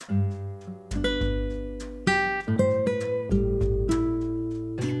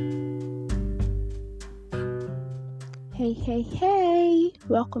Hey,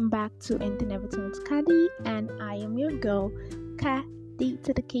 welcome back to Anything Everything with Kadi, and I am your girl, Kadi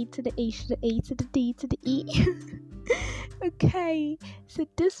to the K to the H to the A to the D to the E. Okay, so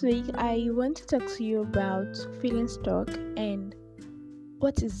this week I want to talk to you about feeling stuck and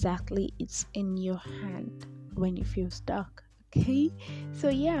what exactly is in your hand when you feel stuck. Okay, so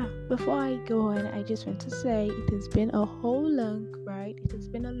before I go on, I just want to say it has been a whole long ride. It has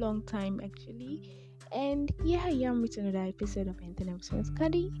been a long time actually. And I am with another episode of Anything Everything with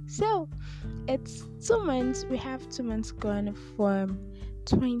Kadi. So it's 2 months. We have 2 months gone from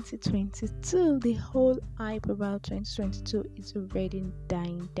 2022. The whole hype about 2022 is already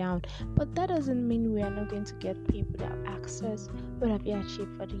dying down. But that doesn't mean we are not going to get people that ask us, what have you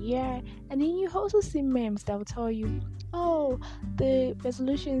achieved for the year? And then you also see memes that will tell you, oh, the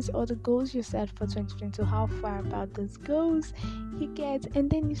resolutions or the goals you set for 2022, how far about those goals you get. And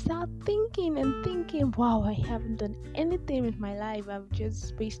then you start thinking, wow, I haven't done anything with my life. I've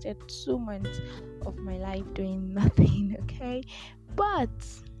just wasted 2 months of my life doing nothing. Okay, but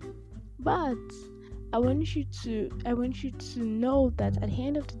I want you to know that at the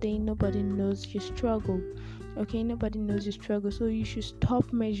end of the day, nobody knows your struggle. Okay, nobody knows your struggle, so you should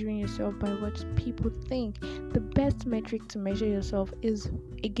stop measuring yourself by what people think. The best metric to measure yourself is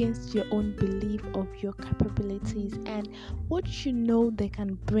against your own belief of your capabilities and what you know they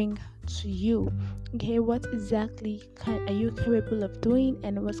can bring to you. Okay, what exactly are you capable of doing,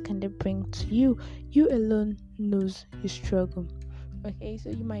 and what can they bring to you? You alone knows your struggle. Okay, so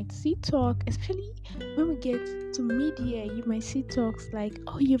you might see talk, especially when we get to mid-year, you might see talks like,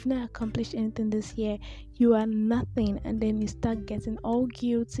 oh, you've not accomplished anything this year, you are nothing, and then you start getting all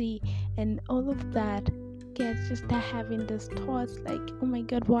guilty and all of that. Just start having these thoughts like, oh my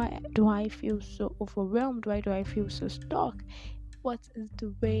god, why do I feel so overwhelmed? Why do I feel so stuck? What is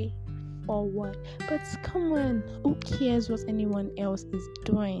the way forward? But come on, who cares what anyone else is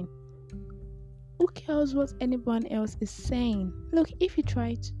doing? Who cares what anyone else is saying? Look, if you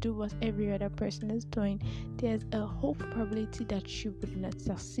try to do what every other person is doing, there's a whole probability that you would not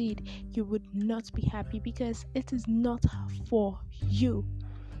succeed. You would not be happy because it is not for you.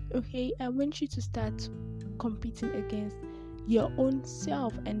 Okay, I want you to start competing against your own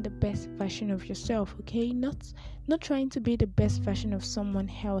self and the best version of yourself. Okay, not trying to be the best version of someone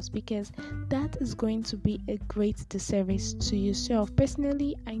else, because that is going to be a great disservice to yourself.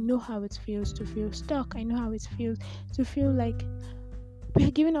 Personally, I know how it feels to feel stuck. I know how it feels to feel like we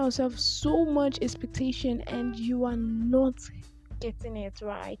are giving ourselves so much expectation and you are not getting it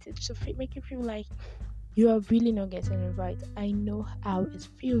right. It should make you feel like you are really not getting it right. I know how it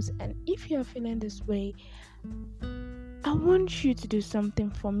feels, and if you are feeling this way, I want you to do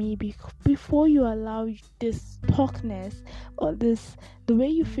something for me before you allow this talkness or the way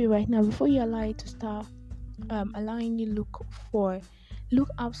you feel right now, before you allow it to start allowing you look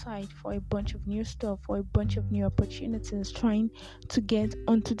outside for a bunch of new stuff, for a bunch of new opportunities, trying to get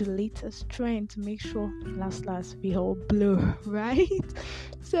onto the latest trend to make sure last we all blow, right?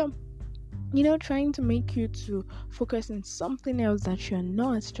 So trying to make you to focus on something else that you're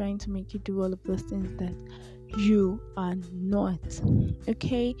not, trying to make you do all of those things that you are not.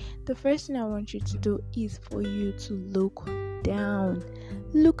 Okay, the first thing I want you to do is for you to look down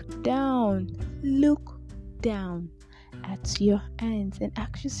at your hands and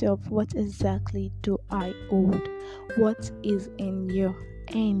ask yourself, what exactly do I hold? What is in your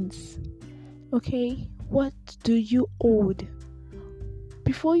hands? Okay, what do you hold?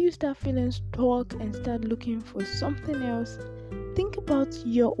 Before you start feeling stuck and start looking for something else, think about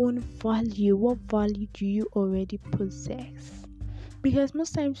your own value. What value do you already possess? Because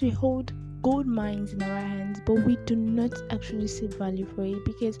most times we hold gold mines in our hands, but we do not actually see value for it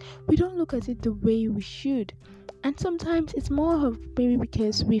because we don't look at it the way we should. And sometimes it's more of maybe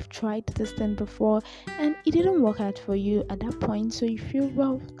because we've tried this thing before and it didn't work out for you at that point, so you feel,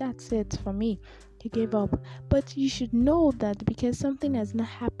 well, that's it for me. You gave up. But you should know that because something has not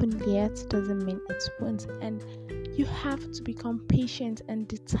happened yet doesn't mean it won't, and you have to become patient and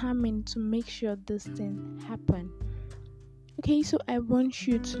determined to make sure this thing happen. Okay, so I want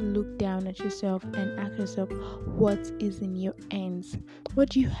you to look down at yourself and ask yourself, what is in your hands? What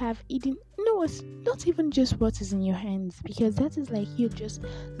do you have eaten? No, it's not even just what is in your hands, because that is like you just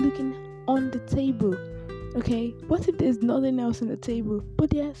looking on the table. Okay, what if there's nothing else on the table,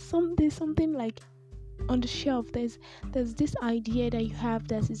 but there's something like on the shelf? There's this idea that you have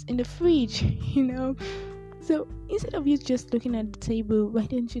that is in the fridge, So instead of you just looking at the table, why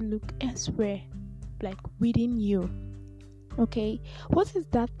don't you look elsewhere, like within you? Okay, what is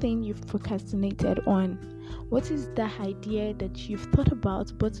that thing you've procrastinated on? What is that idea that you've thought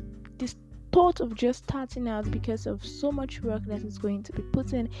about but thought of just starting out because of so much work that is going to be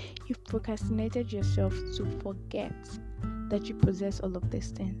put in, you've procrastinated yourself to forget that you possess all of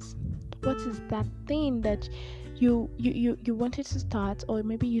these things. What is that thing that you wanted to start, or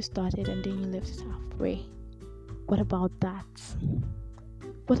maybe you started and then you left it halfway? What about that?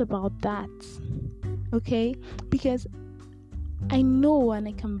 What about that? Okay, because I know and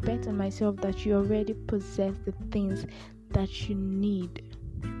I can bet on myself that you already possess the things that you need.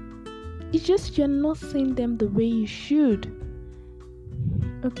 It's just you're not seeing them the way you should.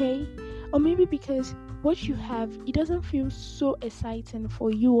 Okay? Or maybe because what you have, it doesn't feel so exciting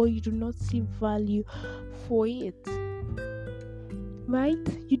for you, or you do not see value for it. Right?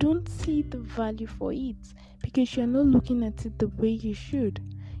 You don't see the value for it because you're not looking at it the way you should.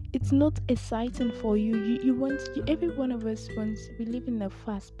 It's not exciting for you. Every one of us wants, we live in a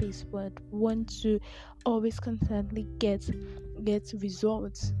fast-paced world, want to always constantly get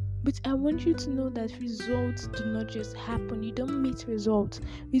results. But I want you to know that results do not just happen. You don't meet results.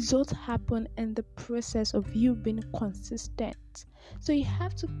 Results happen in the process of you being consistent. So you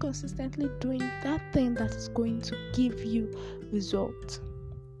have to consistently doing that thing that is going to give you results.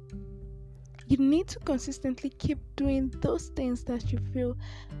 You need to consistently keep doing those things that you feel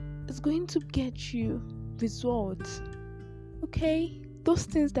is going to get you results. Okay? Those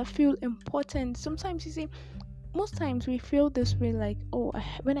things that feel important. Sometimes you see, most times we feel this way, like, oh,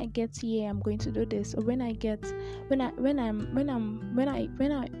 when I get here, I'm going to do this, or when I get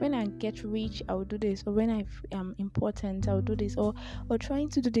rich, I'll do this, or when I'm important, I'll do this, or trying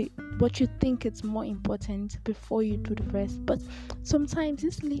to do what you think is more important before you do the rest. But sometimes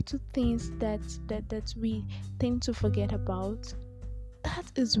these little things that we tend to forget about,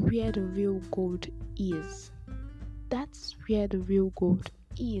 that is where the real gold is. That's where the real gold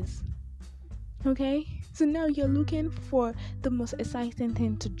is. Okay, so now you're looking for the most exciting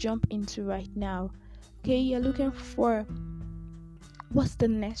thing to jump into right now. Okay, you're looking for what's the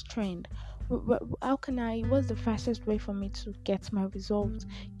next trend? What's the fastest way for me to get my results?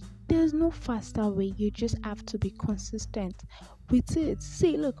 There's no faster way. You just have to be consistent with it.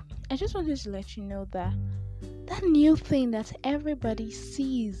 See, look, I just wanted to let you know that new thing that everybody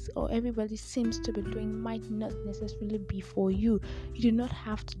sees or everybody seems to be doing might not necessarily be for you. You do not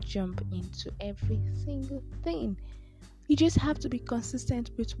have to jump into every single thing. You just have to be consistent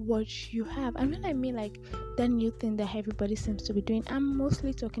with what you have. And when I mean like that new thing that everybody seems to be doing, I'm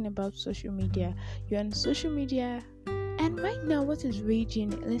mostly talking about social media. You're on social media, and right now what is raging,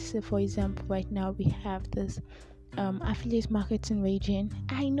 let's say for example right now we have this affiliate marketing raging.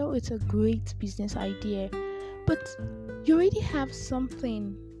 I know it's a great business idea, but you already have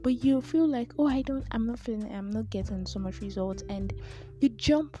something, but you feel like, oh, I'm not getting so much results, and you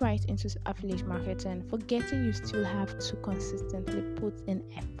jump right into affiliate marketing, forgetting you still have to consistently put in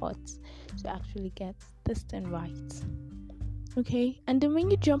efforts to actually get this thing right. Okay, and then when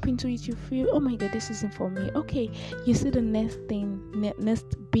you jump into it, you feel, oh my god, this isn't for me. Okay, you see the next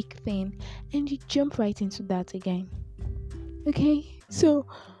big thing, and you jump right into that again. Okay, so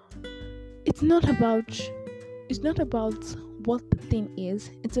it's not about what the thing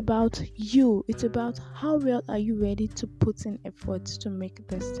is. It's about you. It's about how well are you ready to put in efforts to make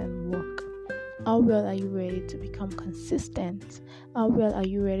this thing work. How well are you ready to become consistent? How well are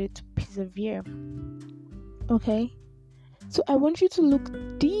you ready to persevere? Okay, so I want you to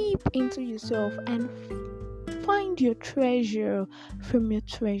look deep into yourself and find your treasure from your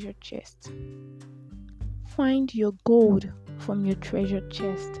treasure chest. Find your gold from your treasure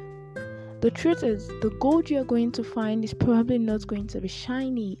chest. The truth is, the gold you're going to find is probably not going to be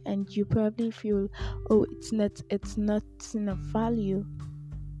shiny, and you probably feel, oh, it's not enough value.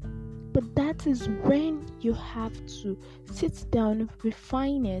 But that is when you have to sit down,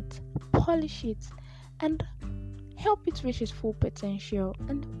 refine it, polish it, and help it reach its full potential.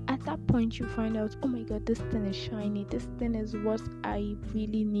 And at that point, you find out, oh my god, this thing is shiny. This thing is what I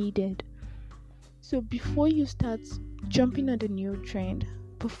really needed. So before you start jumping on the new trend,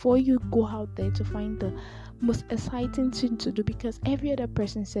 before you go out there to find the most exciting thing to do because every other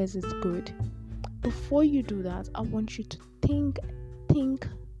person says it's good, before you do that, I want you to think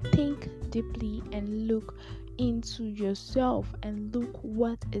deeply and look into yourself and look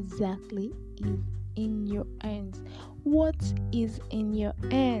what exactly is in your hands. What is in your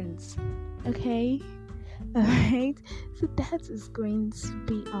hands? Okay? Alright, so that is going to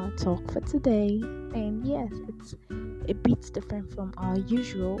be our talk for today. And yes, it's a bit different from our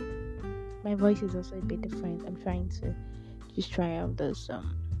usual. My voice is also a bit different. I'm trying to just try out this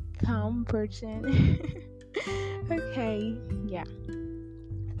calm person. Okay, yeah.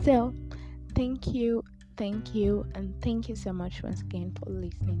 So thank you thank you, and thank you so much once again for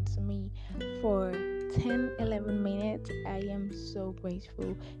listening to me for 10-11 minutes. I am so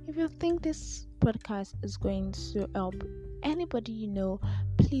grateful. If you think this podcast is going to help anybody you know,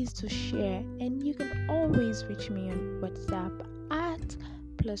 please to share. And you can always reach me on WhatsApp at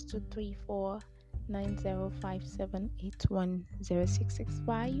 +234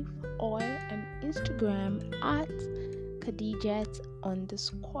 9057810665 or on Instagram at Khadijat_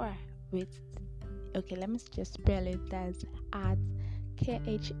 with, okay, let me just spell it. That's at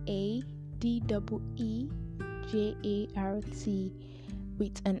KHADEEJART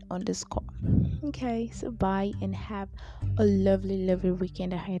with an underscore. Okay, so bye and have a lovely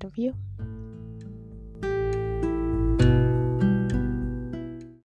weekend ahead of you.